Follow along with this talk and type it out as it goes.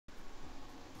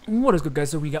What is good,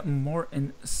 guys? So we got more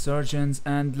Insurgents,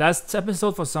 and last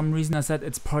episode for some reason I said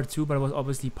it's part 2, but it was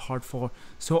obviously part 4.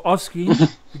 So off screen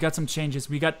we got some changes.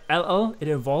 We got LL, it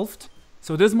evolved.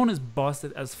 So this one is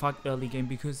busted as fuck early game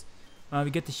because we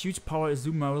get the huge power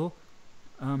Azumarill,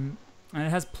 and it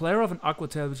has Player of an Aqua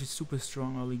Tail, which is super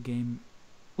strong early game.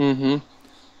 And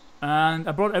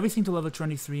I brought everything to level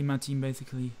 23 in my team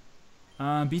basically.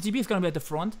 BTB is gonna be at the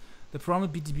front. The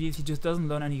problem with BTB is he just doesn't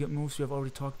learn any good moves. We have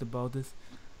already talked about this.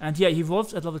 And yeah, he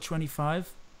evolves at level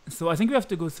 25. So I think we have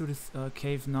to go through this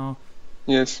cave now.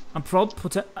 Yes. I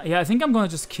think I'm gonna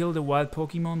just kill the wild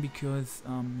Pokemon because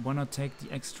why not take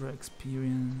the extra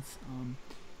experience?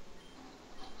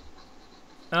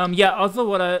 Yeah, also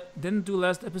what I didn't do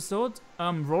last episode,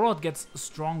 Rollout gets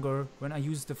stronger when I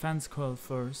use Defense Coil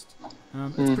first.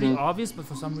 It's pretty obvious, but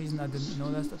for some reason I didn't know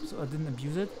last episode, I didn't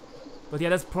abuse it. But yeah,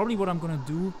 that's probably what I'm gonna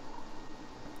do.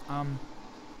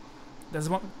 There's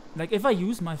one, like if I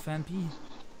use my Fan P,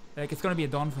 like it's gonna be a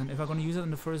Donphan. If I'm gonna use it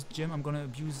in the first gym, I'm gonna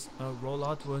abuse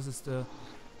Rollout versus the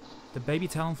baby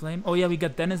Talonflame. Oh yeah, we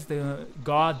got Dennis the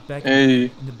God back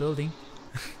in the building.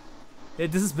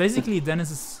 This is basically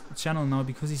Dennis's channel now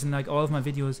because he's in like all of my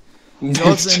videos. He's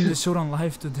also in the Showdown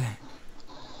Live today.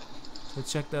 So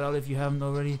check that out if you haven't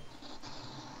already.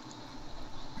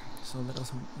 So let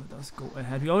us go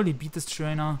ahead. We already beat this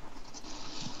trainer.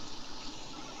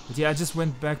 But yeah, I just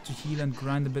went back to heal and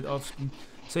grind a bit off screen.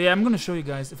 So yeah, I'm gonna show you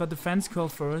guys. If I defense curl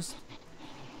first,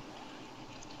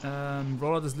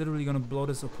 Rollout is literally gonna blow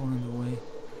this opponent away.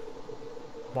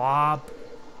 Bob.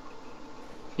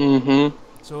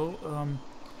 So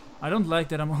I don't like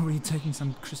that I'm already taking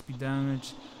some crispy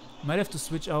damage. Might have to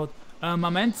switch out. My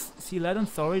man Sealadon,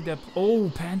 sorry, that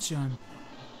Pancham.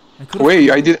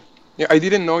 Wait, I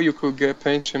didn't know you could get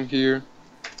Pancham here.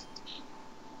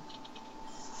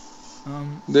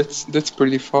 That's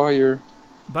pretty fire.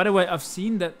 By the way, I've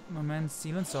seen that my man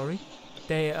Sealand, sorry,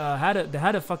 they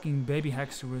had a fucking baby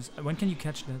Haxorus. When can you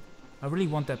catch that? I really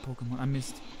want that Pokemon. I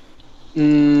missed.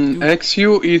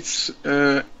 XU, it's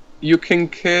you can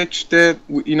catch that.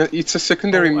 You know, it's a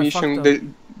secondary mission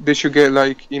that you get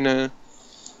like in a.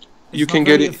 You can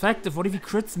get it. Effective. What if he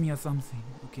crits me or something?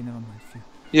 Okay, never mind.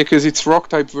 Yeah, because it's rock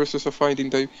type versus a fighting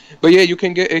type. But yeah, you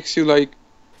can get XU like.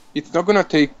 It's not gonna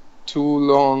take too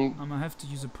long. I'm gonna have to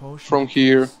use a potion from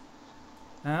here.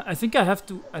 I think I have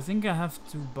to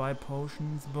buy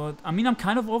potions, but I mean I'm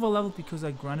kind of over leveled because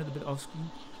I grinded a bit off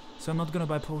screen, so I'm not gonna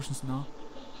buy potions now.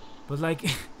 But like,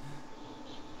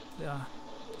 yeah,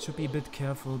 should be a bit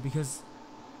careful because,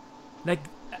 like,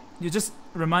 you just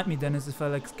remind me, Dennis, if I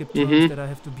like skip turns that I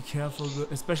have to be careful,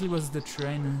 especially with the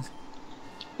trainers.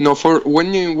 No, for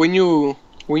when you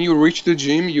reach the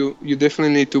gym, you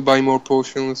definitely need to buy more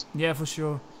potions. Yeah, for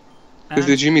sure. Because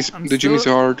the gym is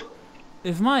hard.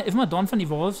 If my Donphan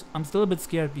evolves, I'm still a bit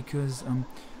scared because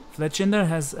Fletchinder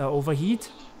has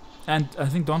overheat, and I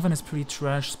think Donphan has pretty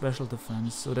trash special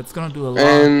defense, so that's gonna do a lot.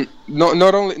 And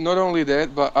not only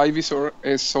that, but Ivysaur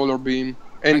has Solar Beam,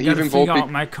 and even Vulpix. Out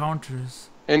my counters.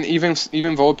 And even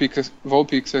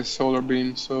Vulpix has Solar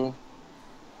Beam, so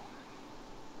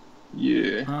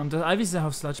yeah. Does Ivysaur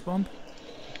have Sludge Bomb?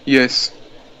 Yes.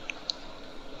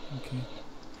 Okay.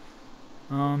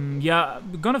 Yeah,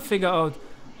 we're gonna figure out.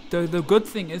 The good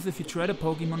thing is if you try a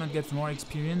Pokemon it gets more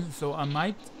experience, so I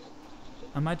might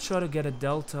try to get a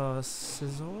Delta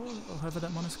Scizor, or however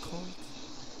that one is called.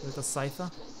 Delta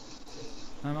Scyther.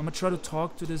 I'm gonna try to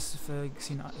talk to this if I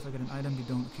get an item, we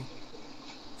don't, okay.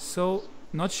 So,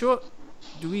 not sure,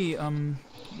 do we,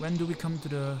 when do we come to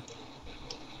the,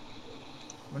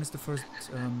 when is the first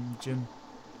gym?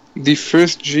 The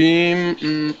first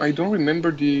gym, I don't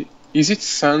remember is it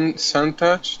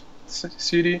Suntouched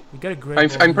city? We got a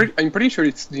great I'm pretty sure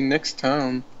it's the next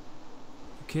town.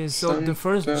 Okay, so the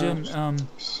first gym,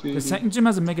 the second gym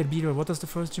has a Mega Beater. What does the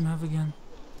first gym have again?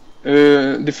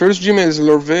 The first gym has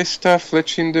Lorvesta,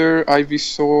 Fletchinder,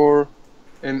 Ivysaur,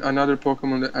 and another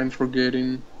Pokemon that I'm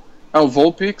forgetting. Oh,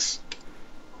 Vulpix,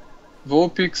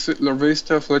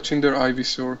 Lorvesta, Fletchinder,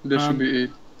 Ivysaur. That should be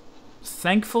it.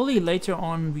 Thankfully, later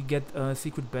on we get a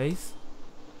secret base.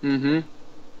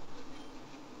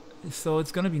 So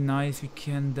it's gonna be nice. We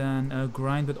can then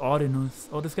grind with Audinus.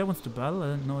 Oh, this guy wants to battle? I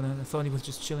didn't know that. I thought he was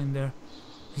just chilling there.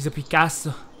 He's a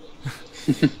Picasso.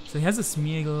 So he has a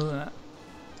Smeargle.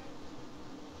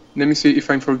 Let me see if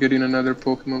I'm forgetting another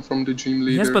Pokemon from the gym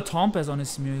leader. He has Batonpass on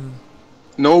his Smeargle.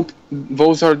 Nope,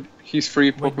 those are his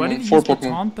free Pokemon. Wait, why did he 4 use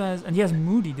Pokemon. Batonpass? And he has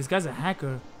Moody. This guy's a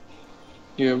hacker.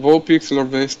 Yeah, Vulpix,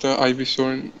 Lorvesta,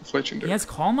 Ivysaur, and Fletchinder. He has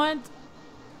Calm Mind,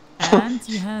 and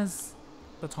he has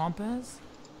Batonpass.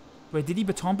 Wait, did he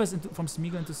Batonpass from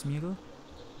Smeargle into Smeargle?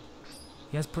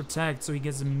 He has protect, so he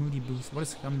gets a moody boost. What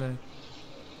is scumbag?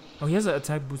 Oh, he has an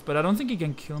attack boost, but I don't think he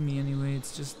can kill me anyway.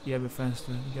 It's just, yeah, we're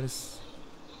faster.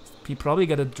 He probably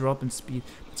got a drop in speed.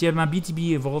 But yeah, my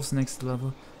BTB evolves next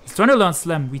level. He's trying to learn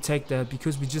Slam. We take that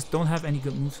because we just don't have any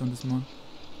good moves on this mon.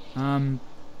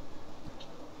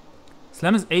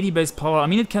 Slam is 80 base power. I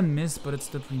mean, it can miss, but it's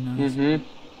still pretty nice.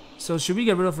 So should we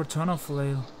get rid of Return or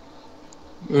Flail?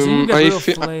 Get rid of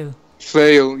Flail.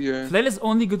 Flail, yeah. Flail is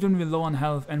only good when we're low on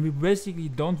health, and we basically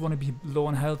don't want to be low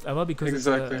on health ever because it's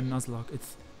a Nuzlocke.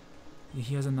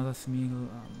 He has another Smeagol.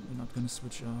 We're not gonna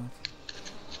switch out.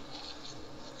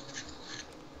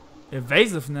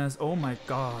 Evasiveness, oh my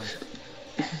god.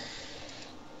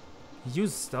 He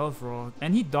used Stealth Rock,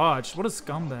 and he dodged. What a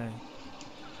scumbag.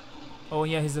 Oh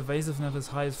yeah, his evasiveness is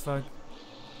high as fuck.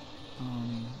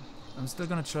 I'm still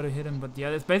gonna try to hit him, but yeah,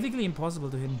 it's basically impossible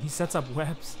to hit him. He sets up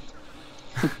webs.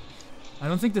 I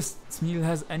don't think this Smeagol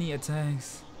has any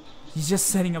attacks. He's just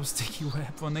setting up sticky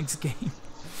web for next game.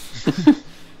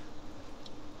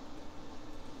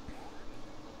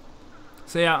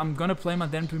 So yeah, I'm gonna play my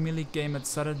Dan Premier League game at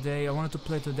Saturday. I wanted to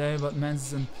play today, but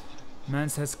Mans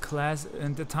has class,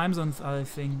 and the time zones are a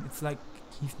thing. It's like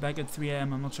he's back at 3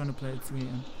 AM. I'm not trying to play at 3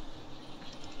 AM.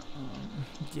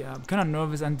 Yeah, I'm kind of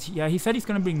nervous, and yeah, he said he's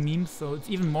gonna bring memes, so it's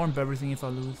even more embarrassing if I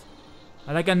lose.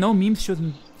 I know memes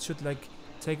should like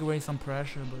take away some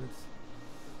pressure, but it's,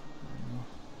 I don't know.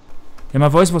 Yeah, my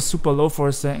voice was super low for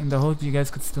a second. I hope you guys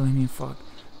could still hear me. Fuck.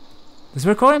 This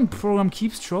recording program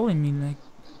keeps trolling me, like.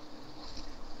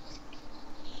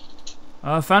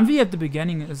 Fanvi at the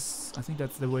beginning is, I think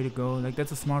that's the way to go. Like,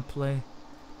 that's a smart play.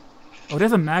 Oh,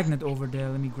 there's a magnet over there.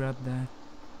 Let me grab that.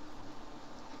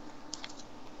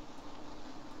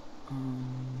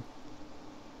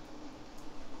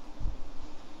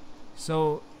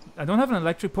 So, I don't have an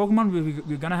electric Pokemon.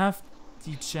 We're gonna have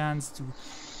the chance to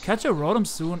catch a Rotom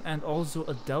soon, and also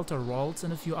a Delta Ralts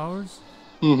in a few hours.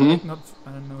 I don't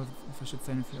know if I should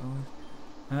say in a few hours.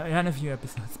 Yeah, in a few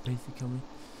episodes, basically.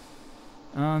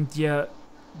 And yeah,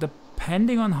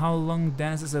 depending on how long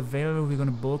Dennis is available, we're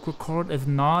gonna bulk record. If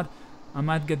not, I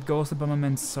might get ghosted by my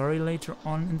man Sorry later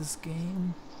on in this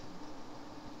game.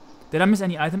 Did I miss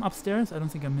any item upstairs? I don't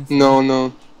think I missed. No.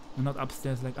 No, not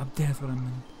upstairs, like up there's what I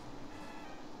meant.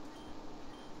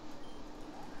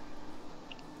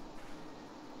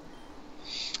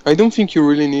 I don't think you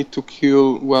really need to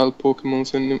kill wild Pokemon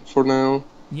for now.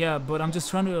 Yeah, but I'm just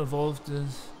trying to evolve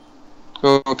this.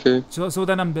 Oh, okay. So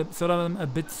that I'm a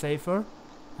bit safer,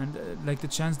 and like the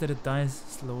chance that it dies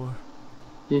slower.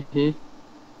 Wait,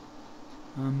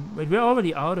 we're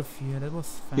already out of here. That was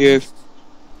fast. Yes.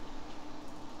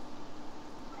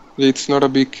 It's not a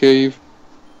big cave.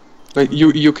 Like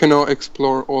you cannot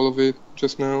explore all of it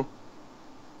just now.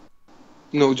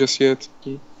 No, just yet.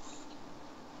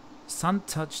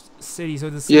 Sun-touched city. So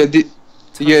the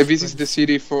this is the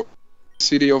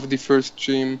city of the first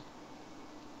gym.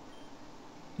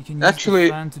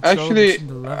 Actually,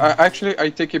 I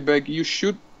take it back. You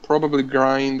should probably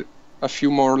grind a few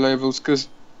more levels, because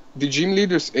the gym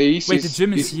leader's ace. Wait, the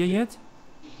gym is here yet?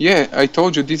 Yeah, I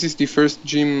told you this is the first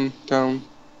gym town.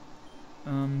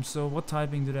 So what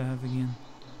typing do they have again?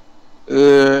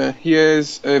 He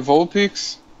has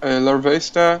Vulpix,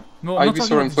 Larvesta,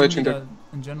 Ivysaur, and Fletchinder.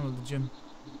 In general, the gym.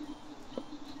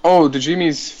 Oh, the gym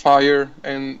is fire,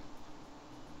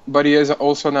 but he has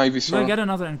also an Ivysaur. Do I get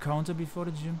another encounter before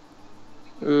the gym?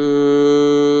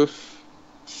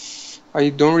 I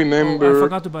don't remember. Oh, I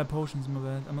forgot to buy potions, my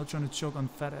bad. I'm not trying to choke on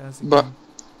fat ass again.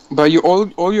 But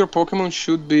all your Pokemon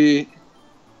should be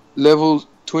level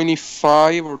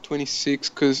 25 or 26,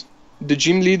 because the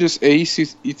gym leader's ace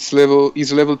is level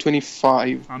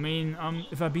 25. I mean,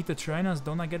 if I beat the trainers,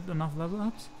 don't I get enough level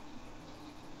ups?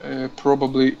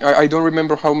 Probably. I don't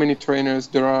remember how many trainers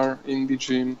there are in the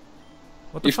gym.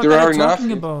 What the fuck are you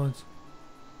talking about?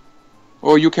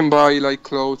 Or you can buy like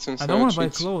clothes and such. I don't want to buy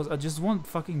clothes. I just want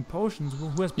fucking potions. Who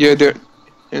has potions? Yeah,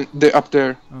 they're up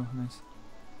there. Oh, nice.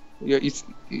 Yeah,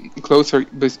 clothes are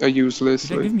useless.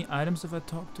 Did they give me items if I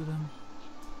talk to them?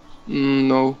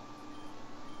 No.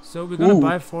 So we're gonna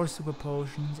buy 4 super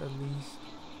potions at least.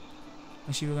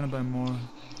 Actually, we're gonna buy more.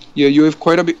 Yeah, you have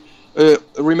quite a bit.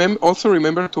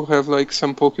 Remember to have like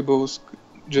some Pokeballs,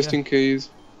 just in case.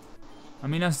 I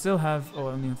mean, I still have. Oh,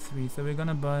 I only have 3. So we're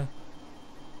gonna buy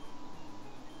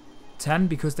 10,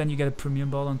 because then you get a Premier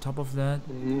Ball on top of that.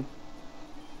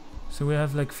 So we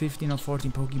have like 15 or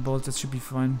 14 Pokeballs. That should be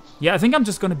fine. Yeah, I think I'm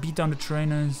just gonna beat down the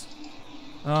trainers.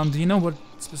 Do you know what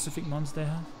specific mons they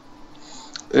have?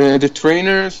 The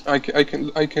trainers, I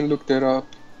can look that up.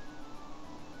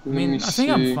 I mean, I think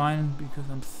I'm fine, because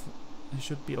I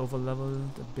should be over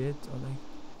leveled a bit, or like.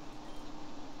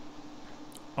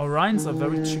 Orion's a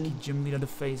very tricky gym leader to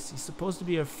face. He's supposed to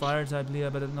be a fire type leader,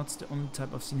 but that's the only type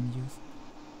I've seen him use.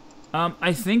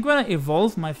 I think when I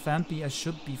evolve my Fampi, I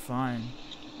should be fine.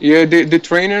 Yeah, the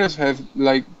trainers have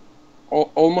like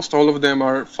almost all of them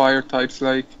are fire types.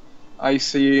 Like I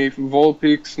see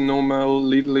Vulpix, Nomel,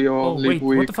 Lidleo, Oh wait,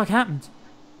 what the fuck happened?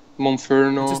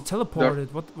 Monferno. I just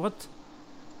teleported. What?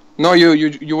 No,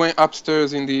 you went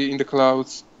upstairs in the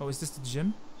clouds. Oh, is this the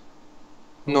gym?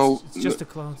 Oh, No, it's just the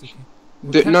clouds. Okay.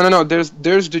 no.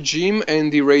 There's the gym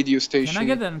and the radio station. Can I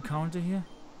get that encounter here?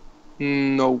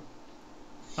 No.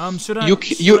 Should I? You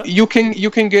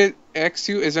can get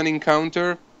Axu as an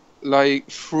encounter, like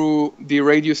through the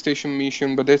radio station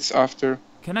mission, but that's after.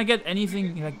 Can I get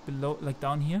anything like below, like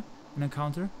down here, an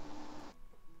encounter?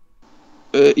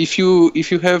 If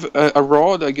you have a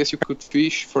rod, I guess you could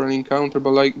fish for an encounter,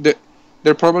 but like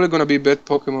they're probably gonna be bad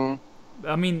Pokemon.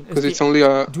 I mean, because it's only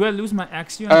a. Do I lose my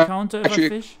Axio encounter if I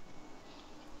fish?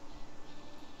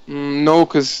 No,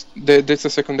 because that's a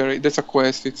secondary. That's a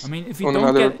quest. It's. I mean, if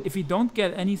you don't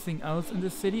get anything else in the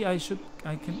city, I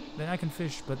can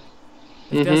fish. But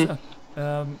if there's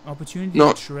a opportunity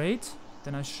to trade,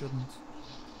 then I shouldn't.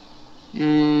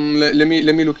 Let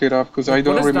me look it up because I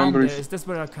don't remember. Is this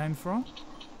where I came from?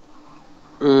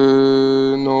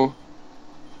 No.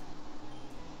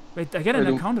 Wait, I get an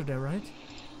encounter there, right?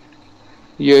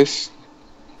 Yes.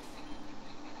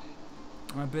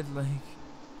 I'm a bit like.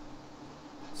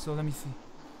 So let me see.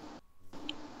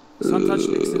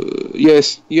 Suntouched exit.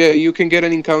 Yes, yeah, you can get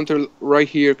an encounter right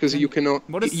here because you cannot.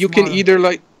 You can either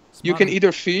you can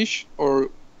either fish or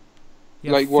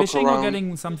like walk fishing around. Or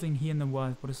getting something here in the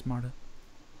wild. What is smarter?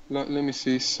 Let me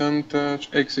see.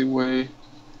 Suntouched exit way.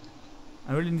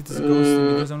 I really need this ghosting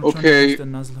because I'm trying to use the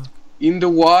Nuzlocke. In the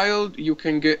wild, you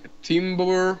can get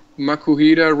Timber,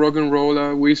 Makuhita,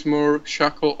 Roggenrola, Whismur,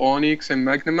 Shackle, Onyx, and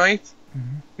Magnemite.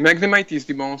 Magnemite is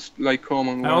the most like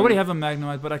common one. I already have a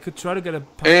Magnemite, but I could try to get a.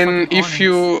 And if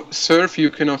you surf, you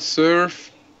cannot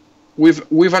surf.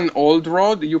 With an old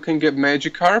rod, you can get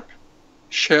Magikarp,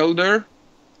 Shelder,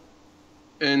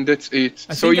 and that's it.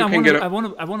 I want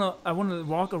to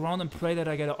walk around and pray that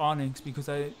I get an Onyx because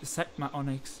I set my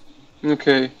Onyx.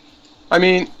 Okay, I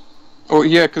mean, oh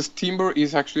yeah, because Timber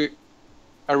is actually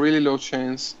a really low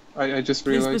chance. I just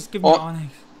realized. Please give me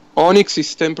Onyx. Onyx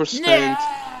is 10%.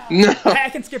 Yeah! No. I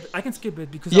can skip it. I can skip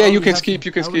it because. Yeah, you can skip.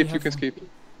 You can skip. You can skip.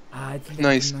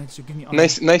 Nice.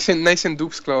 Nice and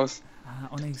Dupes Claws.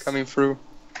 Onyx coming through.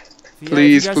 So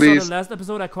please. Saw the last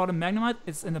episode I caught a Magnemite.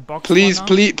 It's in the box. Please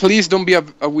don't be a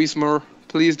Whismur.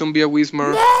 Please don't be a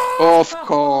Whismur. No! Of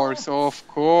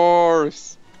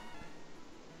course.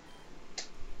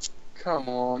 Come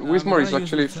on, Whismur is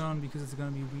actually. Because it's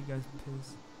gonna be weak guys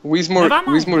piss. Whismur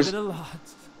is.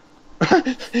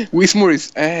 Whismur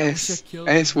is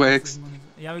ass wax.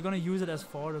 Yeah, we're gonna use it as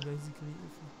fodder basically.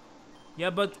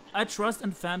 Yeah, but I trust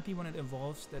in Fampi when it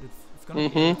evolves that it's gonna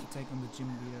be able to take on the gym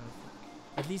leader.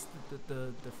 At least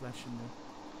the flash in there.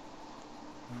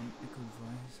 Echo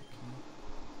Vice, okay.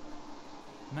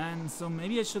 Man, so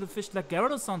maybe I should have fished. Like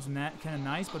Gyarados sounds kind of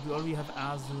nice, but we already have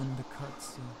Azu in the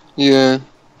cuts. So. Yeah.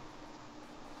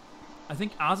 I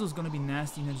think Azu's gonna be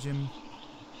nasty in the gym.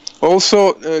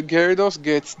 Also, Gyarados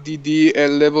gets DD at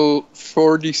level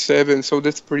 47, so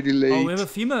that's pretty late. Oh, we have a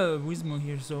female Whismur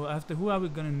here, so after who are we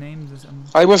gonna name this?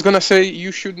 I was gonna say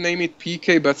you should name it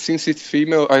PK, but since it's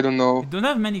female, I don't know. We don't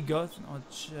have many gods. Oh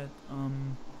shit.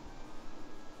 And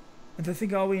I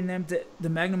think I already named the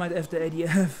Magnemite after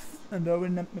ADF, and I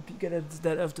already named my PK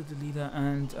that after the leader,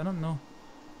 and I don't know.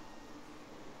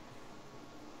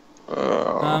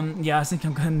 Yeah, I think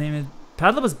I'm gonna name it.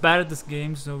 Paddle was bad at this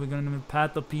game, so we're gonna name it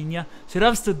Paddlepina. Shout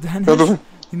outs to Denis.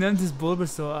 He named this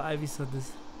Bulbasaur. Ivy saw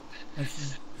this.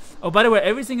 Oh, by the way,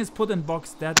 everything is put in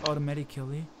box dead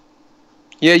automatically.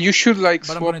 Yeah, you should like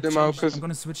swap them out, cause I'm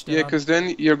gonna switch them because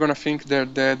then you're gonna think they're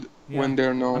dead when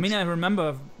they're not. I mean, I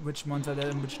remember which ones are dead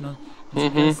and which not.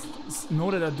 Know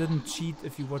that I didn't cheat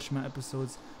if you watch my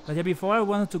episodes. But yeah, before I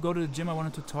wanted to go to the gym, I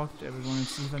wanted to talk to everyone and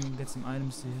see if I can get some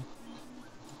items here.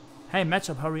 Hey,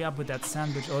 matchup, hurry up with that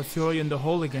sandwich or I'll throw you in the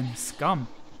hole again. Scum.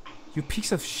 You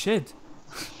piece of shit.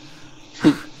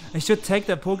 I should take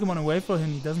that Pokemon away from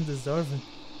him. He doesn't deserve it.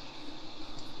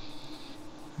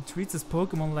 He treats his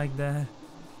Pokemon like that.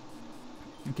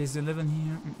 Okay, so you live in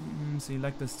here. So you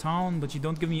like this town, but you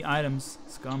don't give me items.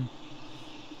 Scum.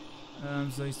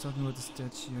 So he's talking about the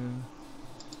statue.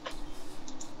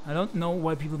 I don't know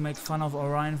why people make fun of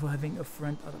Orion for having a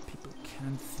friend other people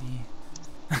can't see.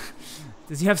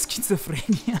 Does he have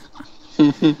schizophrenia?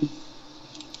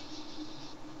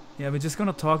 Yeah, we're just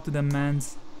gonna talk to them,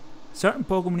 mans. Certain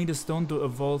Pokemon need a stone to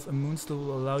evolve, and Moonstone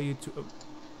will allow you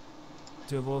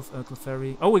to evolve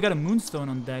Clefairy. Oh, we got a Moonstone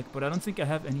on deck, but I don't think I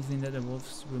have anything that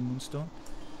evolves with Moonstone.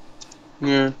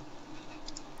 Yeah.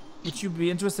 Would you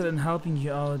be interested in helping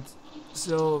you out?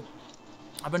 So,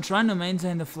 I've been trying to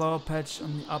maintain the flower patch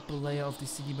on the upper layer of the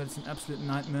city, but it's an absolute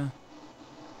nightmare.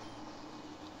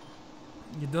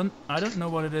 I don't know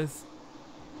what it is.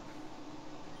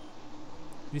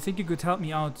 Do you think you could help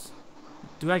me out?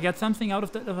 Do I get something out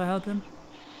of that if I help him?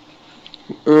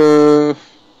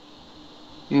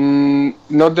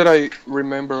 Not that I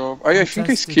remember of. I think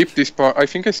I skipped this part. I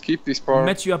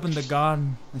met you up in the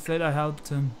garden. I said I helped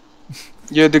him.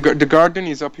 Yeah, the garden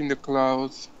is up in the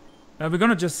clouds. We're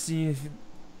gonna just see if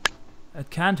it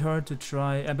can't hurt to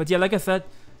try. But yeah, like I said,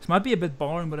 this might be a bit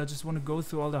boring, but I just want to go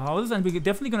through all the houses, and we're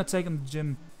definitely gonna take on the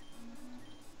gym.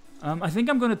 I think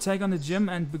I'm gonna take on the gym,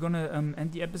 and we're gonna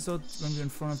end the episode when we're in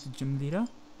front of the gym leader.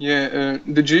 Yeah,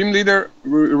 the gym leader.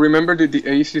 Remember that the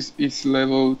ace is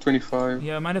level 25.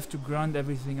 Yeah, I might have to grind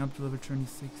everything up to level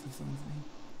 26 or something.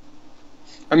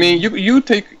 I mean, you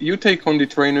take on the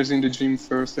trainers in the gym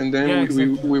first, and then Yeah,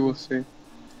 exactly. we will see.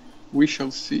 We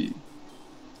shall see.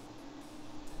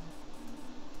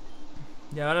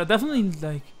 Yeah, I definitely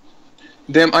like.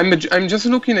 Damn, I'm just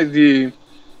looking at the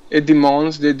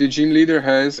mons that the gym leader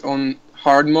has on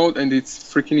hard mode, and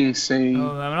it's freaking insane.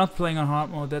 Oh, I'm not playing on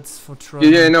hard mode. That's for troll.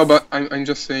 Yeah, no, but I'm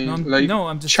just saying. I'm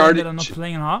just saying that I'm not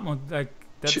playing on hard mode. Like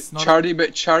that's not.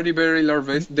 Chardy Berry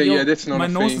Larvest. Yeah, that's not a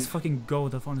thing. My nose is fucking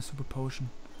gold. I found a super potion.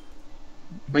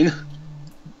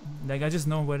 Like I just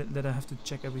know that I have to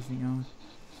check everything out.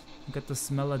 Got the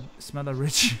smeller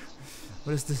rich.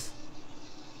 What is this?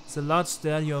 It's a large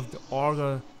statue of the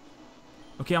Augur.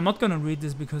 Okay, I'm not gonna read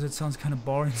this because it sounds kind of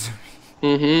boring to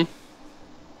me.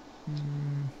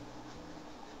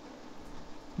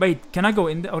 Wait, can I go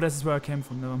in there? Oh, this is where I came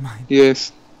from. Never mind.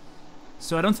 Yes.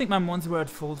 So I don't think my mons were at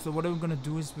full. So what we're gonna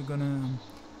do is we're gonna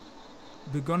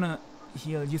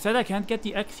heal. You said I can't get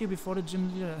the X here before the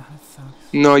gym leader. That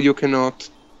sucks. No, you cannot.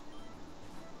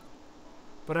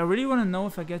 But I really want to know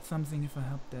if I get something if I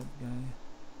help that guy.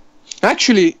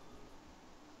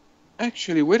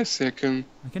 Actually, wait a second.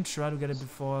 I can try to get it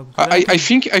before. I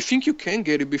think you can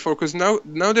get it before, because now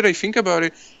that I think about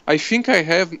it, I think I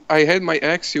had my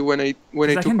Axio when I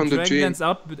took on the gym. I can drag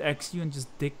up with Axio and just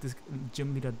dig this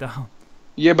gym leader down.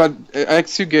 Yeah, but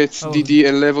Axio gets DD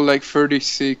at level like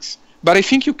 36. But I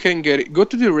think you can get it. Go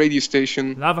to the radio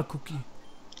station. Lava cookie.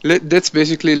 That's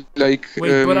basically like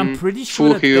wait, but I'm pretty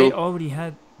sure that heal. they already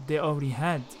had their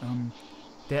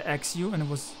Axio, and it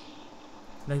was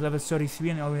like level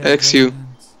 33 and already had Axio.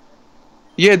 Dragons.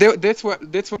 Yeah, that's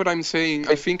what I'm saying.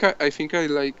 I think I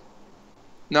like.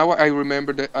 Now I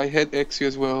remember that I had Axio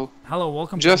as well. Hello,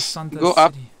 welcome Just to Suntouched go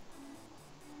up. City.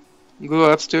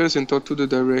 Go upstairs and talk to the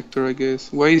director, I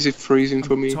guess. Why is it freezing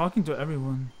for me? Talking to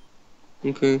everyone.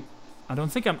 Okay. I don't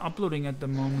think I'm uploading at the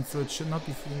moment, so it should not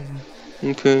be freezing.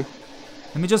 Okay.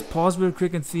 Let me just pause real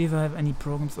quick and see if I have any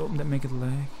programs open that make it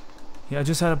lag. Yeah, I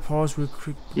just had a pause real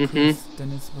quick because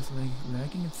Dennis was like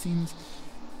lagging, it seems.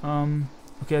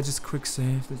 Okay, I just quick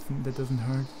save. That doesn't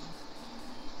hurt.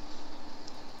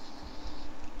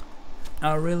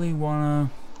 I really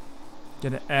wanna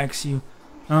get an Axio.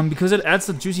 Because it adds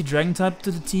a juicy dragon type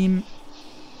to the team.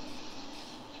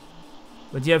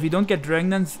 But yeah, if you don't get dragon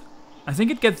dance, I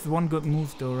think it gets one good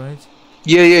move though, right?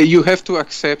 Yeah, you have to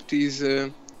accept his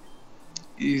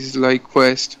like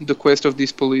quest, the quest of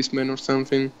this policeman or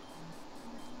something.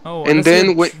 Oh, and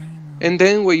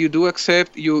then when you do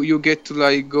accept, you get to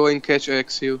like go and catch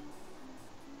Axio.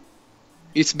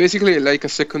 It's basically like a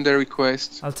secondary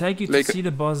quest. I'll take you like to see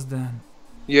the boss then.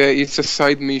 Yeah, it's a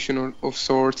side mission of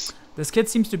sorts. This kid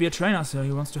seems to be a trainer, so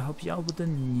he wants to help you out with a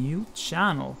new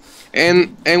channel.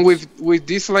 And with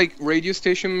this like radio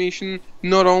station mission,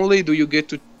 not only do you get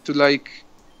to like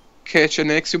catch an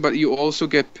Axio, but you also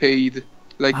get paid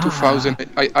like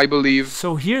 2,000, I believe.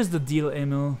 So here's the deal,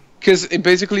 Emil. Because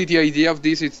basically the idea of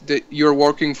this is that you're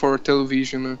working for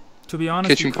television. To be honest,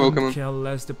 catching we couldn't Pokemon. care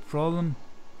less. The problem,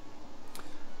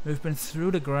 we've been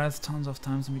through the grass tons of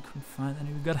times and we couldn't find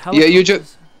any. We got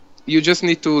helicopters. You just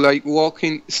need to like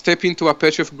step into a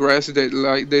patch of grass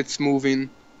that's moving,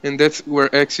 and that's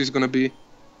where X is gonna be.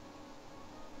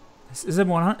 Is there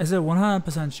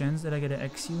 100% chance that I get an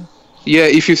Axio? Yeah,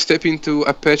 if you step into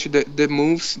a patch that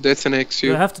moves, that's an Axio.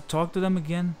 Do I have to talk to them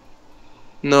again?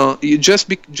 No, you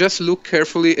just look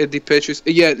carefully at the patches.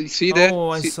 Yeah, you see that? Oh,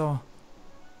 I saw.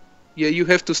 Yeah, you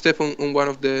have to step on one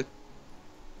of the.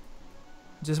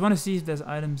 Just want to see if there's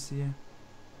items here.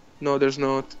 No, there's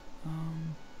not.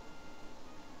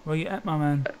 Where you at, my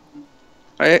man?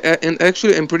 And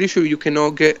actually, I'm pretty sure you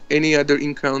cannot get any other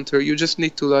encounter. You just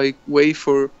need to like wait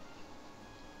for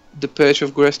the patch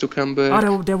of grass to come back.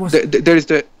 Oh, there was. There is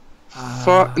the.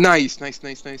 Nice.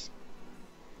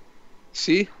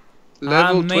 See,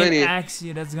 level 20.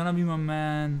 Axie, that's gonna be my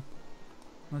man.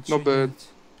 Not bad.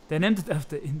 They named it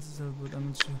after Insul, but I'm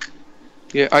not sure.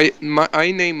 Yeah,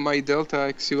 I named my Delta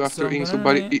Axie after Insul,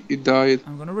 but it died.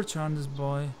 I'm gonna return this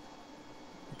boy.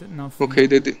 It did nothing. Okay,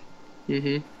 they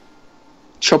did.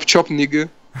 Chop chop, nigga.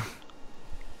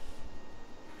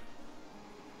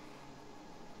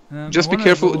 Just be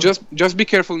careful. Just be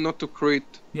careful not to crit.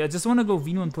 Yeah, I just wanna go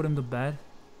Vino and put him to bed.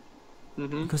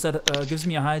 Because that gives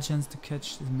me a high chance to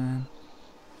catch this man.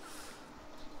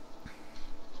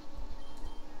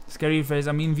 Scary face.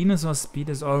 I mean, Venusaur's speed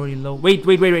is already low. Wait.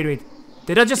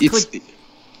 Did I just click?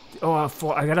 Oh,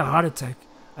 I got a heart attack.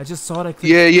 I just saw that.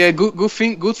 Yeah. Good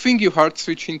thing you hard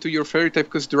switch into your fairy type,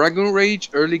 because Dragon Rage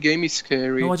early game is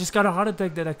scary. No, I just got a heart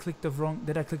attack that I clicked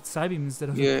Psybeam instead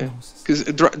of Hypnosis. Because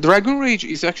Dragon Rage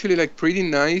is actually like pretty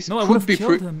nice. No, I would have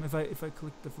killed him if I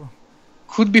clicked the wrong.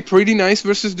 Could be pretty nice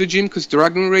versus the gym, because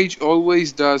Dragon Rage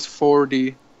always does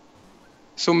 40.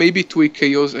 So maybe Tweak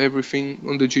KOs everything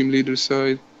on the gym leader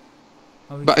side.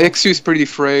 But Exu is pretty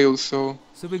frail, so...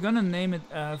 So we're gonna name it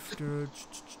after...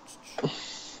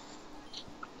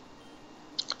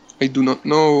 I do not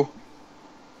know.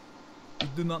 I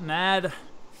do not mad.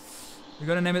 We're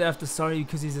gonna name it after Sorry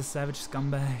because he's a savage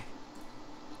scumbag.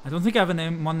 I don't think I have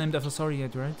one named after Sorry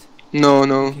yet, right? No.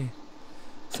 Okay.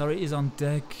 Sorry is on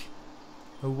deck.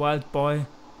 A wild boy.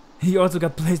 He also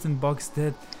got placed in box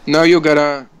dead. Now you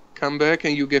gotta come back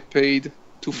and you get paid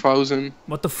 2,000.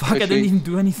 What the fuck? I didn't even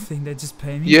do anything. They just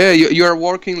pay me. Yeah, you are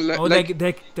working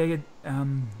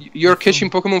you're catching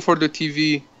Pokemon for the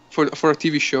TV, for a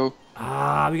TV show.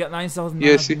 We got 9,000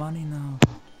 money now.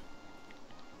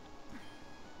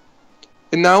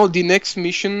 And now the next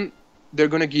mission they're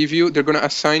gonna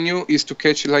assign you is to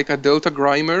catch like a Delta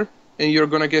Grimer, and you're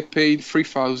gonna get paid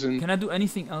 3,000. Can I do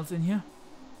anything else in here?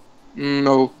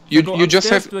 No, you just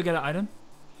have. Do I get an item?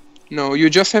 No, you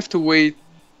just have to wait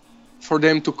for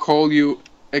them to call you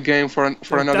again for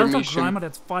another Delta mission. Grimer,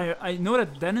 that's fire. I know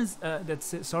that Dennis,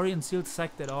 Sorry and Sealed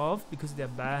sacked that off because they're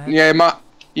bad. Yeah,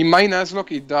 in my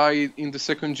Nuzlocke it died in the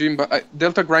second gym, but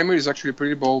Delta Grimer is actually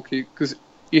pretty bulky because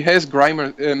it has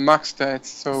Grimer max stats.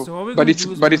 So but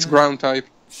it's ground type.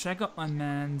 Check out my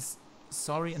man's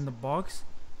Sorry in the box.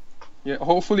 Yeah,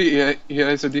 hopefully he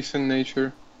has a decent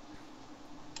nature.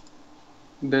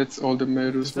 That's all that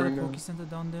matters is there right a now. Poke Center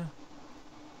down there?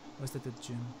 Or is that the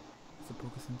gym? It's a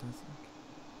Poke Center, I think.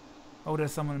 Oh,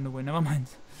 there's someone in the way. Never mind.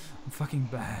 I'm fucking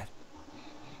bad.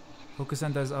 Poke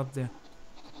Center is up there.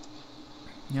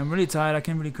 Yeah, I'm really tired. I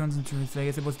can't really concentrate. So I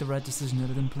guess it was the right decision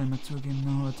that I didn't play my 2 game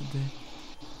now today.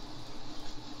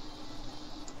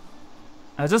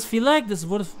 I just feel like this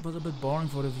was a bit boring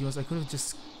for the viewers. I could have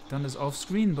just done this off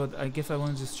screen, but I guess I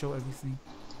want to just show everything.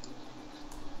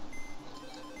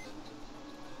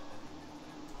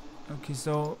 Okay,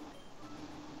 so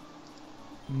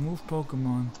move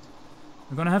Pokemon.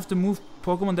 We're gonna have to move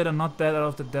Pokemon that are not dead out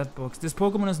of the dead box. This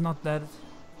Pokemon is not dead.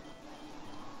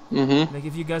 Like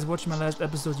if you guys watch my last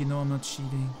episode, you know I'm not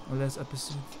cheating. Or last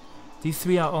episode. These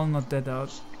 3 are all not dead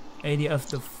out. 80 of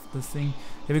the thing.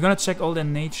 Yeah, we're gonna check all their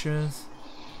natures.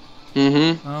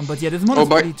 But yeah, this one is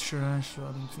pretty trash. So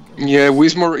I don't think. Yeah,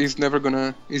 Whismore is never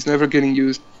getting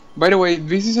used. By the way,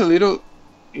 this is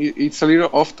it's a little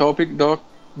off topic, Doc.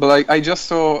 But like I just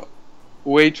saw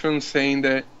Waitron saying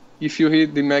that if you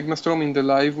hit the Magnastorm in the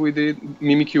live we did,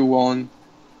 Mimikyu won.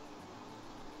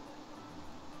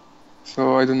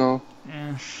 So I don't know.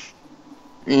 Yeah.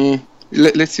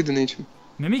 Let's see the nature.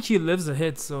 Mimikyu lives a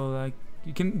hit, so like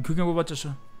you can go watch a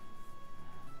show.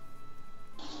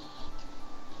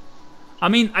 I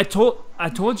mean, I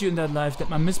told you in that live that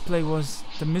my misplay was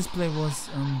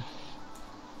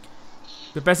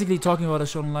we're basically talking about a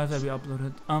show on live that we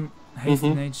uploaded. Hasty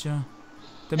nature.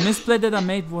 The misplay that I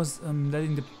made was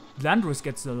letting the Landorus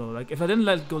get so low. Like if I didn't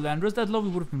let go Landorus that low, we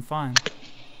would have been fine.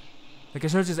 Like I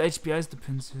searched his HPI is the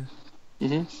pins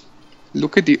here.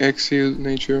 Look at the Exile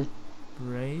nature.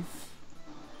 Brave.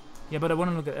 Yeah, but I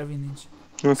want to look at every nature.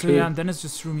 Okay. So yeah, and Dennis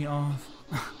just threw me off.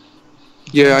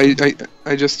 Yeah,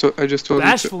 I just told you.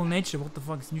 Bashful nature. What the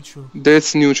fuck is neutral?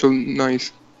 That's neutral.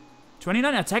 Nice.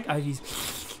 29 attack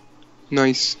IVs.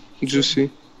 Nice.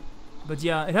 Juicy. But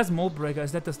yeah, it has Mold Breaker.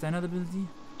 Is that the standard ability?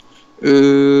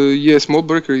 Yes, Mold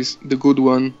Breaker is the good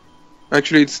one.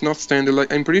 Actually, it's not standard.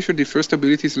 Like I'm pretty sure the first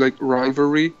ability is like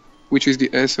Rivalry, which is the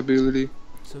S ability.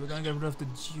 So we're gonna get rid of the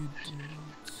Geodude.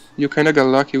 You kinda got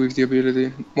lucky with the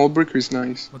ability. Mold Breaker is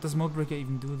nice. What does Mold Breaker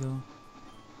even do though?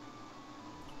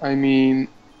 I mean,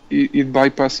 it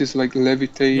bypasses like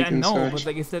Levitate and such. But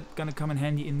like is that gonna come in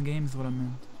handy in game is what I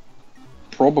meant.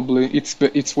 Probably.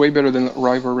 It's way better than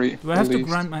Rivalry. Do I at have to least.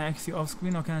 grind my XP off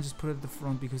screen, or can I just put it at the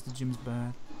front because the gym's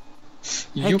bad?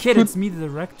 Hey You kid, could- it's me, the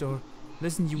director.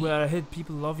 Listen, you were a hit.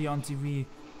 People love you on TV.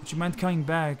 Would you mind coming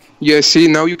back? Yeah, see,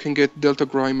 now you can get Delta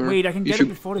Grimer. Wait, I can if get you- it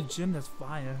before the gym. That's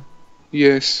fire.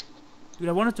 Yes. Dude,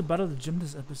 I wanted to battle the gym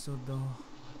this episode though.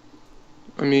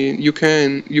 I mean, you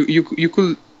can.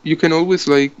 You can always,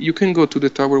 like, you can go to the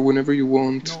tower whenever you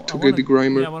want No, to get the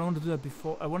Grimer. Yeah, I want to do that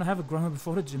before. I want to have a Grimer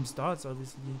before the gym starts,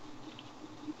 obviously.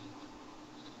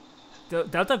 The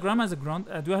Delta Grimer has a ground.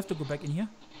 Do I have to go back in here?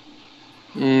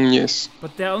 Yes.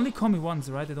 But they only call me once,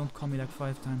 right? They don't call me like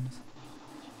 5 times.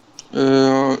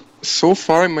 So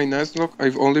far in my Nuzlocke,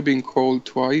 I've only been called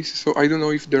twice, so I don't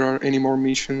know if there are any more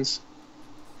missions.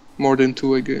 More than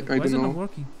 2, I guess. I Why don't is it know. not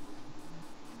working?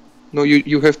 No,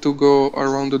 you have to go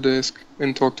around the desk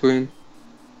and talk to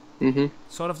him.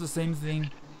 Sort of the same thing.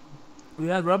 We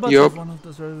had robots Yup. of one of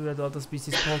those very weird other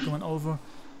species Pokemon over.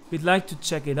 We'd like to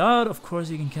check it out. Of course,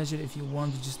 you can catch it if you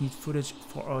want. We just need footage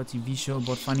for our TV show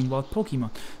about finding wild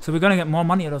Pokemon. So we're gonna get more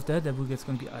money out of that. That will get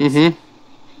gonna be ice.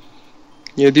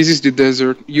 Yeah, this is the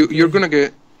desert. You're Okay.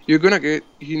 gonna get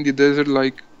in the desert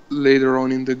like later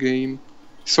on in the game.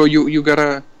 So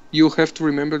you have to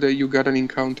remember that you got an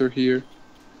encounter here.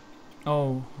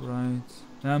 Oh right.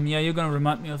 Yeah, you're gonna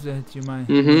remind me of that. You're my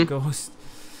Mhm. ghost.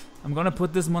 I'm gonna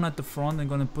put this one at the front. I'm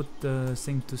gonna put the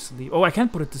thing to sleep. Oh, I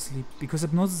can't put it to sleep because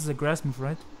hypnosis is a grass move,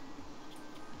 right?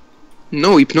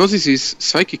 No, hypnosis is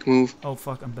psychic move. Oh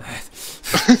fuck, I'm bad.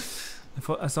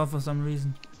 I thought for some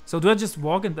reason. So do I just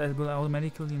walk and that will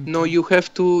automatically? No, you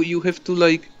have to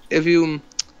like have you.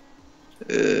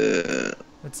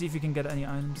 Let's see if we can get any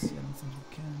items. Yeah, I don't think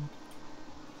we can.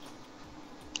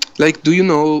 Like, do you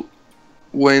know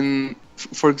when,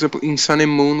 for example, in Sun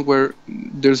and Moon, where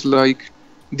there's like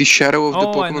the shadow of the I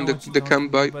know Pokemon what you're that come talking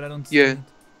by? about, but I don't see Yeah. it.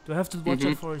 Do I have to watch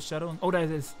out for a shadow? Oh, there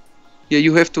it is. Yeah,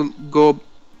 you have to go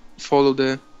follow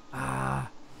the. Ah,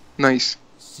 Nice.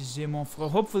 j'ai mon frère.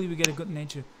 Hopefully we get a good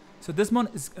nature. So this one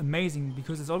is amazing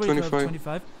because it's already 25.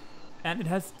 25 and it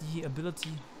has the ability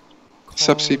called,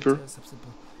 Subseeper.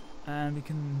 Subseeper. And we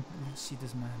can see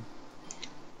this man.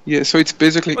 Yeah, so it's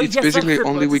basically Oh, yes, Subseeper,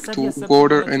 only it weak said to yes, Subseeper,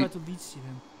 water I tried and. to leech seed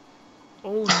him.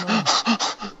 Oh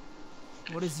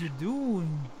no. What is he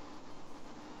doing?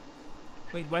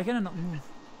 Wait, why can I not move?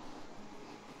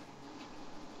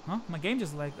 Huh? My game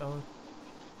just lagged out.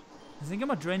 I think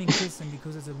I'm a draining kiss and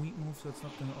because it's a weak move so it's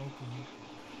not gonna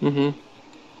open.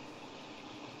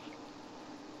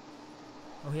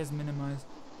 Oh, he has minimized.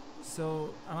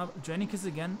 So I'm a draining kiss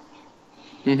again.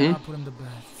 And I put him to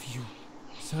bed. Phew.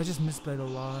 So I just misplayed a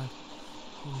lot.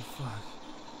 Holy fuck.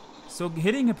 So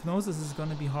hitting hypnosis is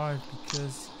gonna be hard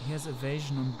because he has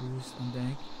evasion on boost on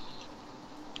deck.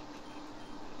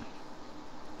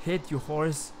 Hit, you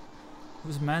horse.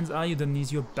 Whose mans are you,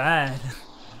 Denise? You're bad.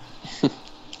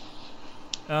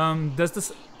 Does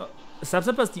this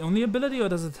Subseeper is the only ability, or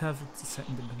does it have its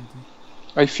second ability?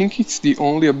 I think it's the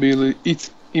only ability.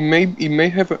 It may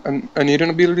have an hidden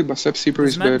ability, but Subseeper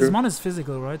is better. This mon is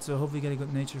physical, right? So hopefully get a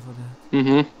good nature for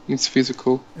that. It's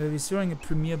physical. We're throwing a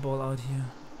premier ball out here,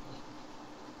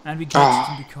 and we catched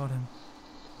him. We caught him.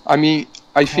 I mean,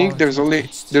 I think there's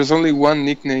catched. only one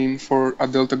nickname for a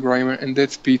Delta Grimer, and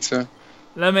that's Pizza.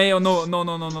 LeMayo, no.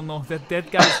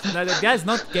 That guy's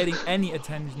not getting any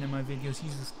attention in my videos.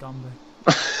 He's a scumbag.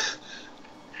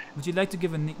 Would you like to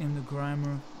give a nickname to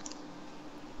Grimer?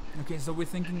 Okay, so we're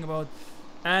thinking about,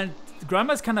 and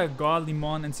Grimer is kind of a godly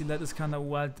mon, and Silet is kind of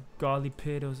wild godly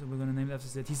pedo. So we're gonna name it after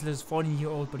Silet. He's just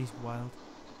 14-year-old, but he's wild.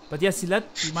 But yeah, Silet,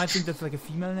 you might think that's like a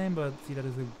female name, but Silet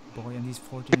is a boy, and he's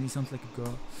 14, and he sounds like a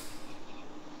girl.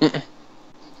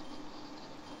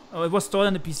 Oh, it was stored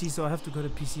on the PC, so I have to go to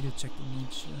PC to check the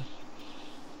niche.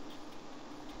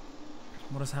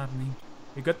 What is happening?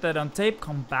 We got that on tape.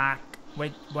 Come back.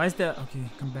 Wait, why is there? Okay,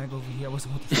 come back over here. I was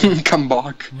about to say. Come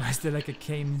back. Why is there like a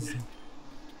K missing?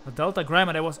 A Delta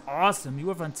Grimer, that was awesome. You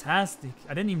were fantastic.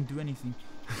 I didn't even do anything.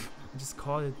 I just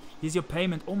called it. Here's your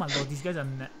payment. Oh my lord, these guys are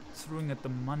throwing at the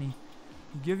money.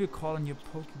 You give your call on your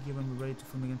Pokegear when we're ready to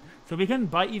film again. So we can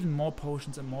buy even more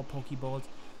potions and more Pokeballs.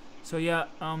 So yeah,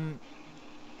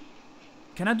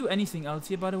 can I do anything else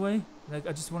here, by the way? Like,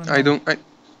 I just want to know.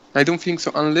 I don't think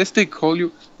so. Unless they call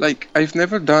you, like, I've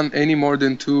never done any more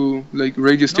than 2 like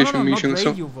radio station missions.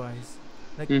 Not radio-wise.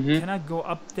 Like, can I go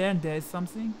up there and there is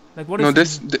something? Like, what is?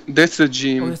 No, that's the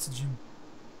gym. Oh, that's the gym.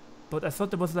 But I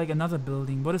thought there was like another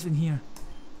building. What is in here?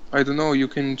 I don't know. You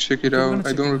can check it out.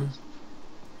 I don't.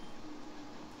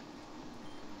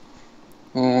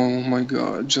 Oh my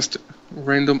god! Just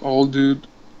random old dude.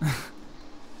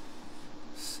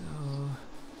 So,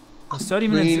 30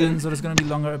 minutes in, so there's gonna be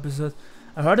longer episode.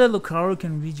 I heard that Lucario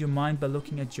can read your mind by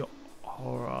looking at your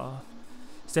aura.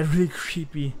 Is that really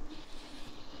creepy?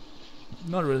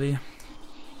 Not really.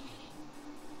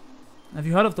 Have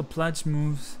you heard of the pledge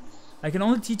moves? I can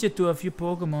only teach it to a few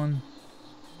Pokemon.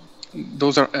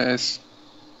 Those are ass.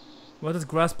 What does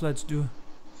Grass Pledge do?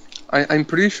 I'm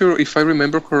pretty sure, if I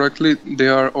remember correctly, they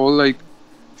are all like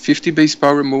 50 base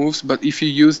power moves, but if you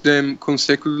use them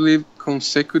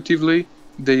consecutively,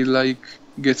 they like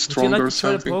get stronger or Would you like to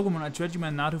something. trade a Pokemon? I trade you my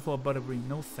Naruto for a Butterbean.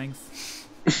 No thanks.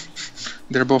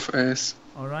 They're both ass.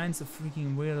 Orion's a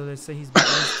freaking weirdo. They say he's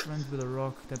best friends with a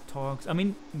rock that talks. I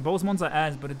mean, both mons are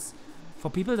ass, but it's for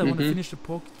people that want to finish the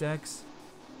Pokédex.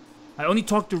 I only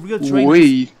talk to real trainers.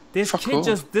 Wait, This fuck kid off.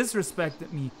 just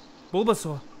disrespected me.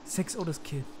 Bulbasaur, 6'0" this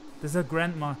kid. This is a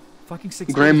grandma. Fucking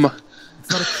 6'0". Grandma. It's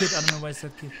not a kid. I don't know why I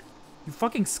said kid. You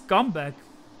fucking scumbag.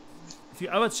 If you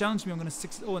ever challenge me, I'm gonna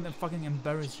 6'0" and then fucking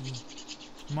embarrass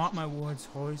you. Mark my words,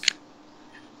 horse.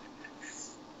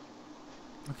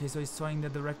 Okay, so he's saying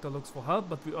that the rector looks for help,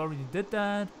 but we already did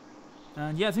that.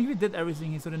 And yeah, I think we did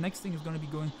everything. So the next thing is gonna be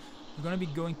going. We're gonna be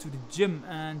going to the gym,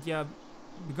 and yeah,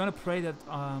 we're gonna pray that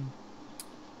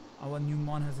our new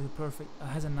mon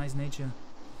has a nice nature.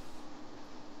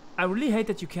 I really hate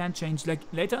that you can't change. Like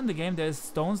later in the game, there's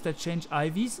stones that change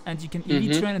IVs, and you can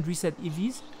EV train and reset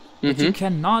EVs, but you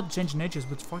cannot change natures,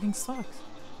 which fucking sucks.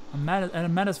 I'm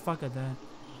mad as fuck at that.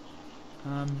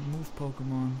 Move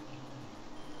Pokemon.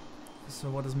 So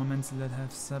what does Momensilet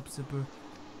have? Sub-Zipper.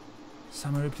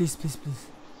 Summary, please.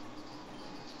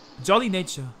 Jolly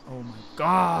Nature. Oh my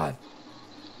god.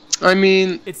 I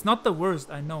mean, It's not the worst,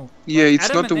 I know. yeah, it's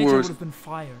not Adamant the Nature worst. would have been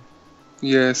fire.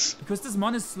 Yes. Because this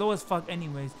mon is slow as fuck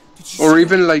anyways. Did you Or see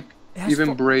even that? like, It has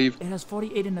even brave. It has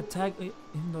 48 in attack,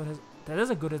 even though it has... That is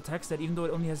a good attack stat, even though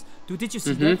it only has... Dude, did you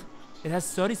see that? It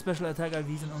has 30 special attack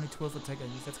IVs and only 12 attack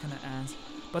IVs. That's kinda ass.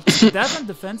 But the death and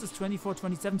defense is 24,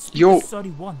 27, speed Yo. is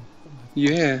 31. Oh my.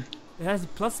 Yeah. It has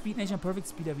plus speed nature and perfect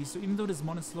speed IVs, so even though this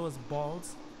mon is slow as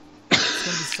balls, it's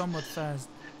gonna be somewhat fast.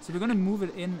 So we're gonna move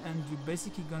it in, and we're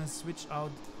basically gonna switch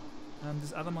out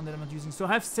this other mon that I'm not using. So I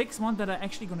have 6 mon that are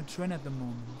actually gonna train at the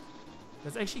moment.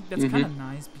 That's kind of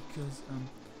nice because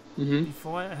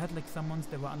before I had like some mons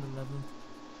that were under leveled.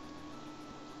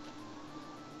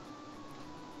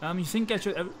 You think I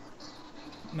should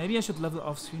maybe I should level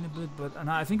off screen a bit, but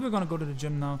I think we're gonna go to the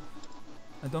gym now.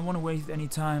 I don't want to waste any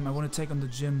time. I want to take on the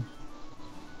gym.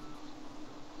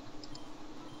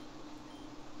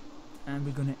 And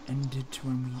we're gonna end it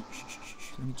when we...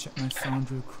 Let me check my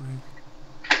sound real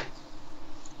quick.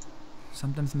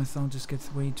 Sometimes my sound just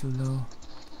gets way too low.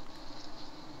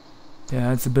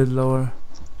 Yeah, it's a bit lower,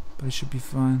 but it should be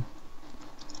fine.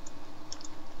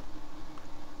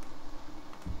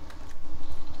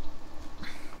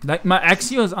 Like my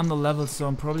Axio is under level, so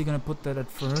I'm probably gonna put that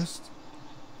at first.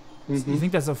 So you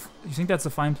think that's a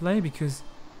fine play? Because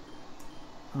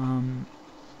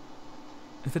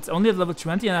if it's only at level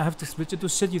 20 and I have to switch it to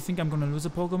shit, you think I'm gonna lose a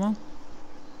Pokemon?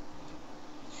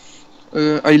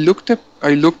 I looked at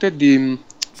the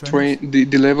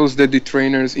the levels that the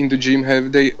trainers in the gym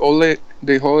have. They all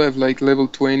have like level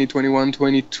 20, 21,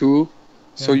 22.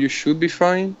 So you should be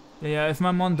fine. Yeah, if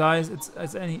my mon dies, it's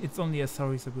only a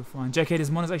sorry, so we're fine. JK,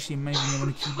 this mon is actually amazing. I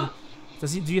want to keep it.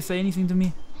 Do you say anything to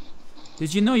me?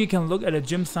 Did you know you can look at a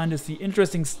gym sign to see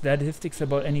interesting statistics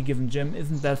about any given gym?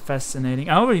 Isn't that fascinating?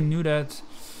 I already knew that.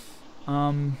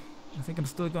 I think I'm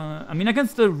still gonna... I mean, I can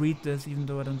still read this, even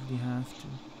though I don't really have to.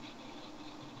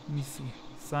 Let me see.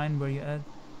 Sign where you at.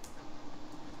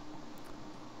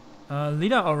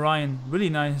 Leader Orion. Really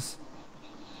nice.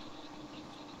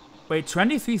 Wait,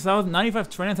 23,095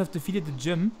 trainers have defeated the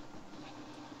gym.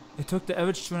 It took the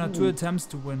average trainer 2 attempts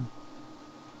to win.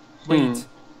 Wait.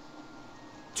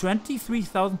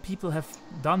 23,000 people have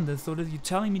done this, so that you're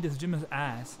telling me this gym is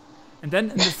ass. And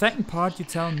then in the second part you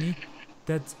tell me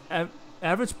that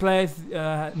average players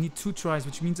need 2 tries,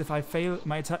 which means if I fail,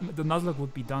 the Nuzlocke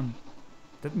would be done.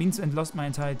 That means I lost my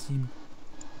entire team.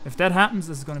 If that happens,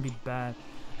 this is gonna be bad.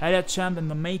 Hey there, champ in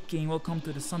the making. Welcome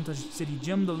to the Suntouched City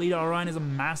Gym. The leader Orion is a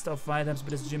master of fire types,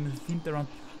 but this gym is themed around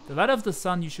the light of the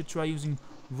sun. You should try using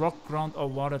rock, ground, or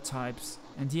water types.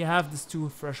 And here have this 2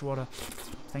 fresh water.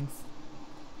 Thanks.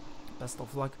 Best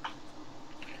of luck.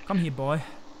 Come here, boy.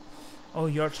 Oh,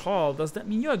 you're tall. Does that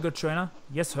mean you're a good trainer?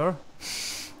 Yes, sir.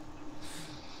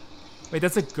 Wait,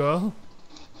 that's a girl?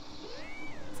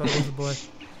 Thought it was a boy.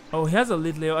 Oh, he has a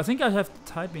lead Leo. I think I have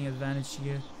the typing advantage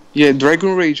here. Yeah,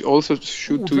 Dragon Rage also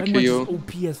shoot 2 Dragon Rage KO. is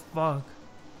OP as fuck.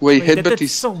 Wait, Headbutt Headbutt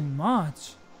is... so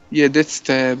much. Yeah, that's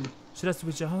stab. Should I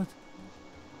switch out?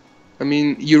 I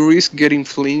mean, you risk getting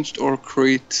flinched or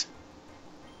crit.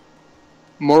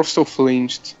 More so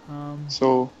flinched.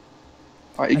 So...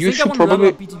 You think I should want to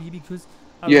level probably. up BTB because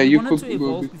I Yeah, really you wanted could to go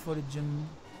evolve bit- before the gym,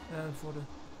 for the...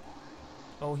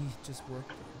 Oh, he just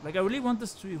worked. Like, I really want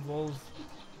this to evolve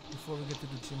before we get to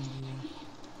the gym leader.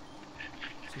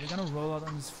 So we're gonna roll out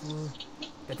on this fool.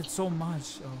 That did so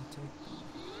much. Oh, take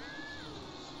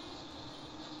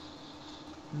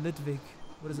Ludwig.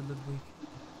 What is it,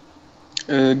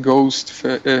 Ludwig? Ghost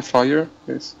fire.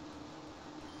 Yes.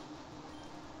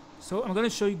 So I'm gonna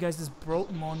show you guys this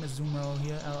broken mon Azumarill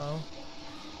here, LL.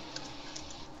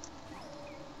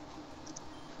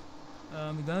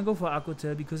 We're gonna go for Aqua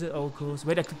Tail because it OHKOs.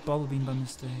 Wait, I clicked Bubble Beam by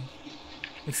mistake.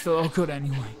 It's still OHKO'd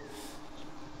anyway.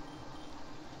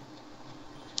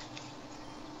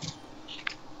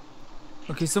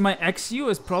 Okay, so my XU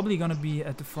is probably gonna be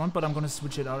at the front, but I'm gonna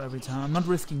switch it out every time. I'm not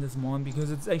risking this mon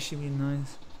because it's actually really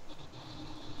nice.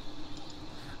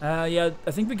 Yeah,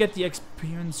 I think we get the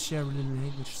experience share really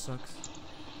late, which sucks.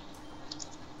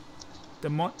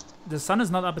 The sun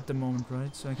is not up at the moment,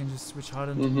 right? So I can just switch hard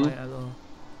into my LO.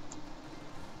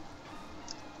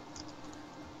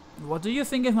 What do you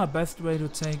think is my best way to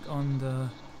take on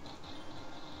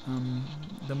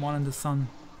the mon in the sun,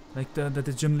 like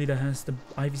the gym leader has, the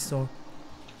Ivysaur?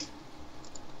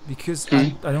 Because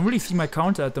I don't really see my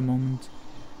counter at the moment.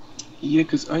 Yeah,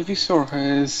 because Ivysaur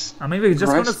has. I mean, we're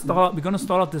just gonna start. We're gonna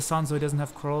start out the sun so he doesn't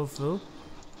have chlorophyll,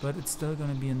 but it's still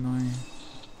gonna be annoying.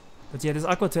 But yeah, this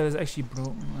Aqua Tail is actually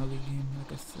broken early game,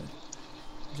 like I said,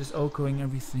 just OHKOing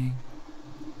everything.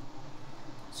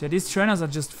 So yeah, these trainers are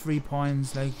just 3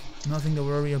 points, like nothing to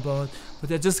worry about.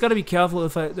 But I just gotta be careful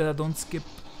that I don't skip.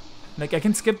 Like I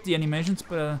can skip the animations,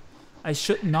 but I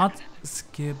should not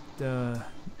skip the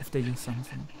if they do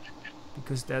something,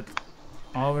 because that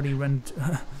already went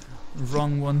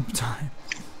wrong one time.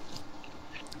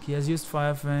 He has used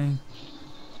Fire Fang.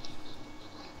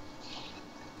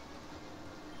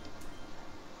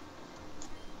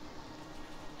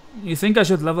 You think I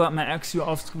should level up my Axio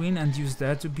off screen and use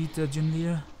that to beat the gym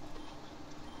leader?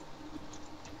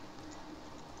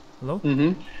 Hello?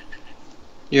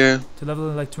 Yeah. To level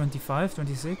like 25,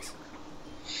 26?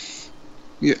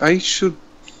 Yeah,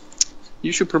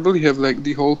 you should probably have like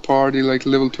the whole party like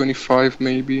level 25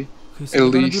 maybe. Okay, so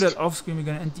we're gonna do that off screen. We're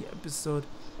gonna end the episode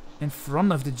in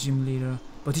front of the gym leader.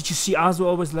 But did you see Azu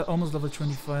almost level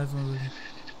 25 already?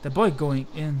 The boy going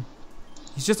in.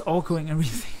 He's just OHKOing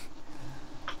everything.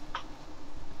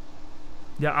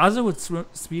 Yeah, Azu would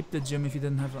sweep the gym if he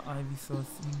didn't have an Ivysaur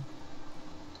thing.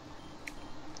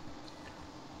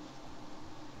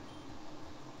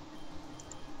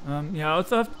 Yeah, I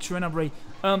also have to train up Ray.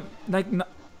 Like,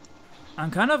 I'm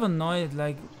kind of annoyed,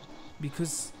 like,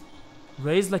 because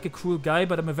Ray's like a cool guy,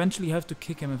 but I'm eventually have to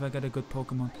kick him if I get a good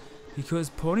Pokemon.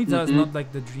 Because Ponyta is not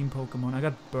like the dream Pokemon. I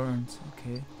got burned,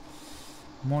 okay.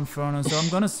 Monferno, so I'm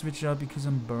gonna switch out because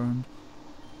I'm burned.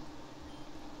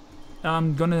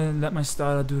 I'm gonna let my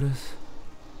starter do this.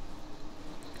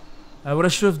 What I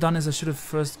should have done is I should have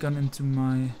first gone into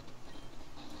my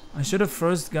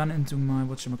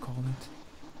whatchamacallit,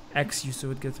 XU, so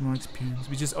it gets more experience.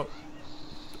 We just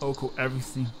OHKO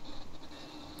everything.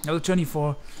 Level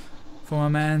 24 for my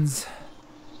mans.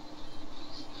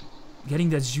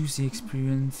 Getting that juicy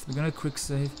experience. We're gonna quick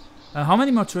save. How many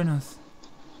more trainers?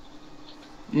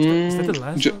 Is that the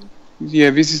last one?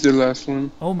 Yeah, this is the last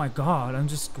one. Oh my god, I'm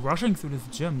just rushing through this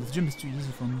gym. This gym is too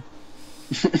easy for me.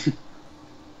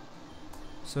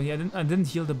 So yeah, I didn't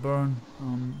heal the burn.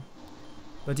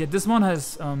 But yeah, this one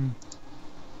has oh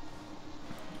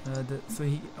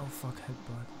fuck,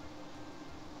 headbutt.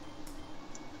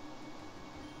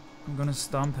 I'm gonna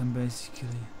stomp him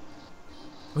basically.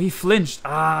 Oh, he flinched.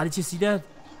 Ah, did you see that?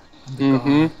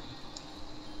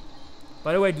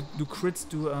 By the way, do crits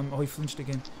do oh, he flinched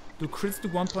again. Do crits do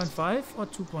 1.5 or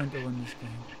 2.0 in this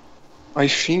game?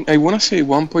 I wanna say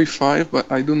 1.5,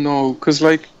 but I don't know, cause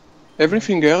like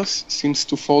everything else seems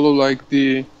to follow like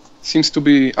seems to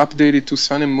be updated to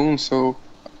Sun and Moon, so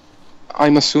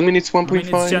I'm assuming it's 1.5. I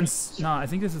mean, no, I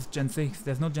think this is Gen 6.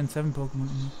 There's no Gen 7 Pokemon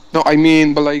in it. No, I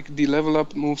mean, but like the level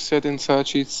up moveset and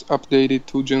such, it's updated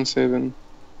to Gen 7.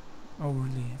 Oh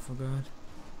really? I forgot.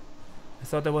 I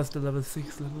thought that was the level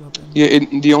 6 level up. Yeah,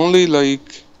 the only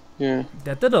like, yeah.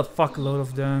 That did a fuckload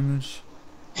of damage.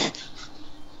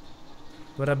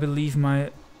 But I believe my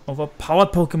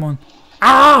overpowered Pokemon.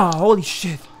 Ah! Holy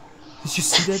shit! Did you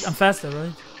see that? I'm faster,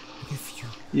 right? Okay, phew.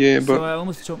 Yeah, but so I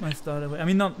almost choked my start away. I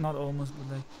mean, not almost,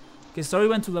 but like. Okay, sorry,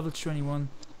 went to level 21.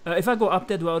 If I go up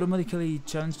there, do I automatically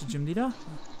challenge the gym leader?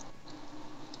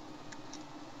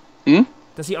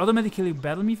 Does he automatically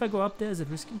battle me if I go up there? Is it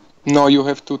risky? No, you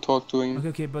have to talk to him.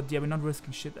 Okay, but yeah, we're not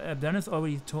risking shit. Dennis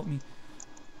already told me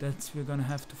that we're gonna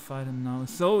have to fight him now.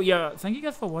 So yeah, thank you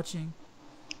guys for watching.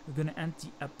 we're gonna end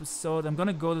the episode. I'm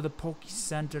gonna go to the Poke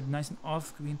Center, nice and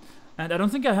off-screen. And I don't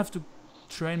think I have to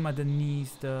train my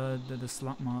Denise, the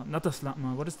Slutma. Not the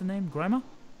Slutma, what is the name? Grimer?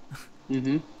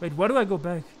 Wait, where do I go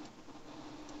back?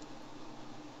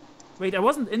 Wait, I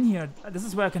wasn't in here. This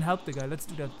is where I can help the guy. Let's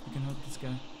do that. We can help this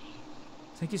guy.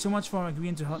 Thank you so much for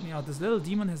agreeing to help me out. This little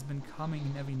demon has been coming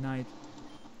in every night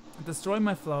and destroying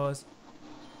my flowers.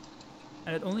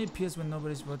 And it only appears when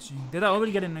nobody's watching. Did I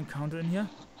already get an encounter in here?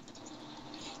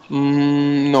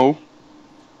 No.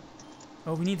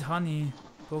 Oh, we need honey.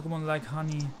 Pokemon like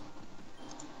honey.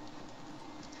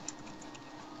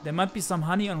 There might be some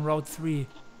honey on Route 3.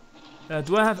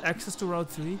 Do I have access to Route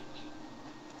 3?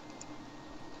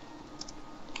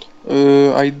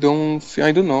 I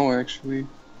don't know actually.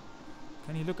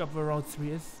 Can you look up where Route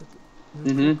 3 is? Or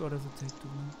does it take too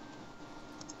long?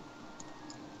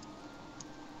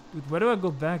 Dude, where do I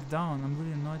go back down? I'm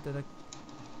really annoyed that I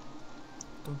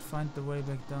don't find the way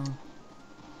back down.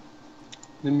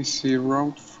 Let me see,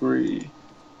 Route 3.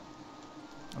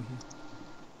 Oh, here.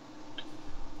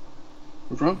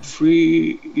 Route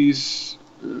 3 is...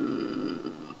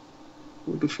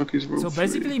 what the fuck is Route 3? So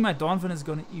basically my Dawnfin is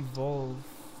gonna evolve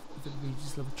if it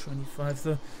reaches level 25.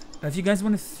 So if you guys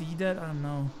want to see that, I don't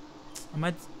know. I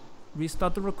might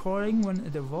restart the recording when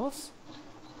it evolves.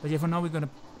 But yeah, for now we're gonna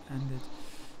end it.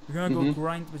 We're gonna go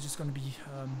grind, which is gonna be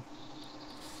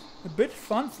a bit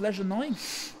fun / annoying.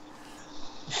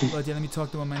 But yeah, let me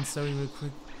talk to my man Sorry real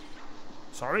quick.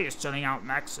 Sorry is chilling out,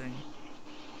 maxing.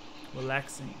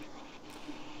 Relaxing.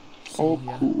 So,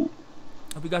 yeah. Cool.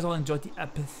 Hope you guys all enjoyed the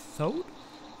episode.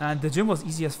 And the gym was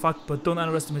easy as fuck, but don't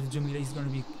underestimate the gym leader. He's gonna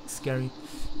be scary.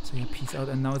 So yeah, peace out.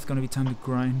 And now it's gonna be time to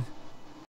grind.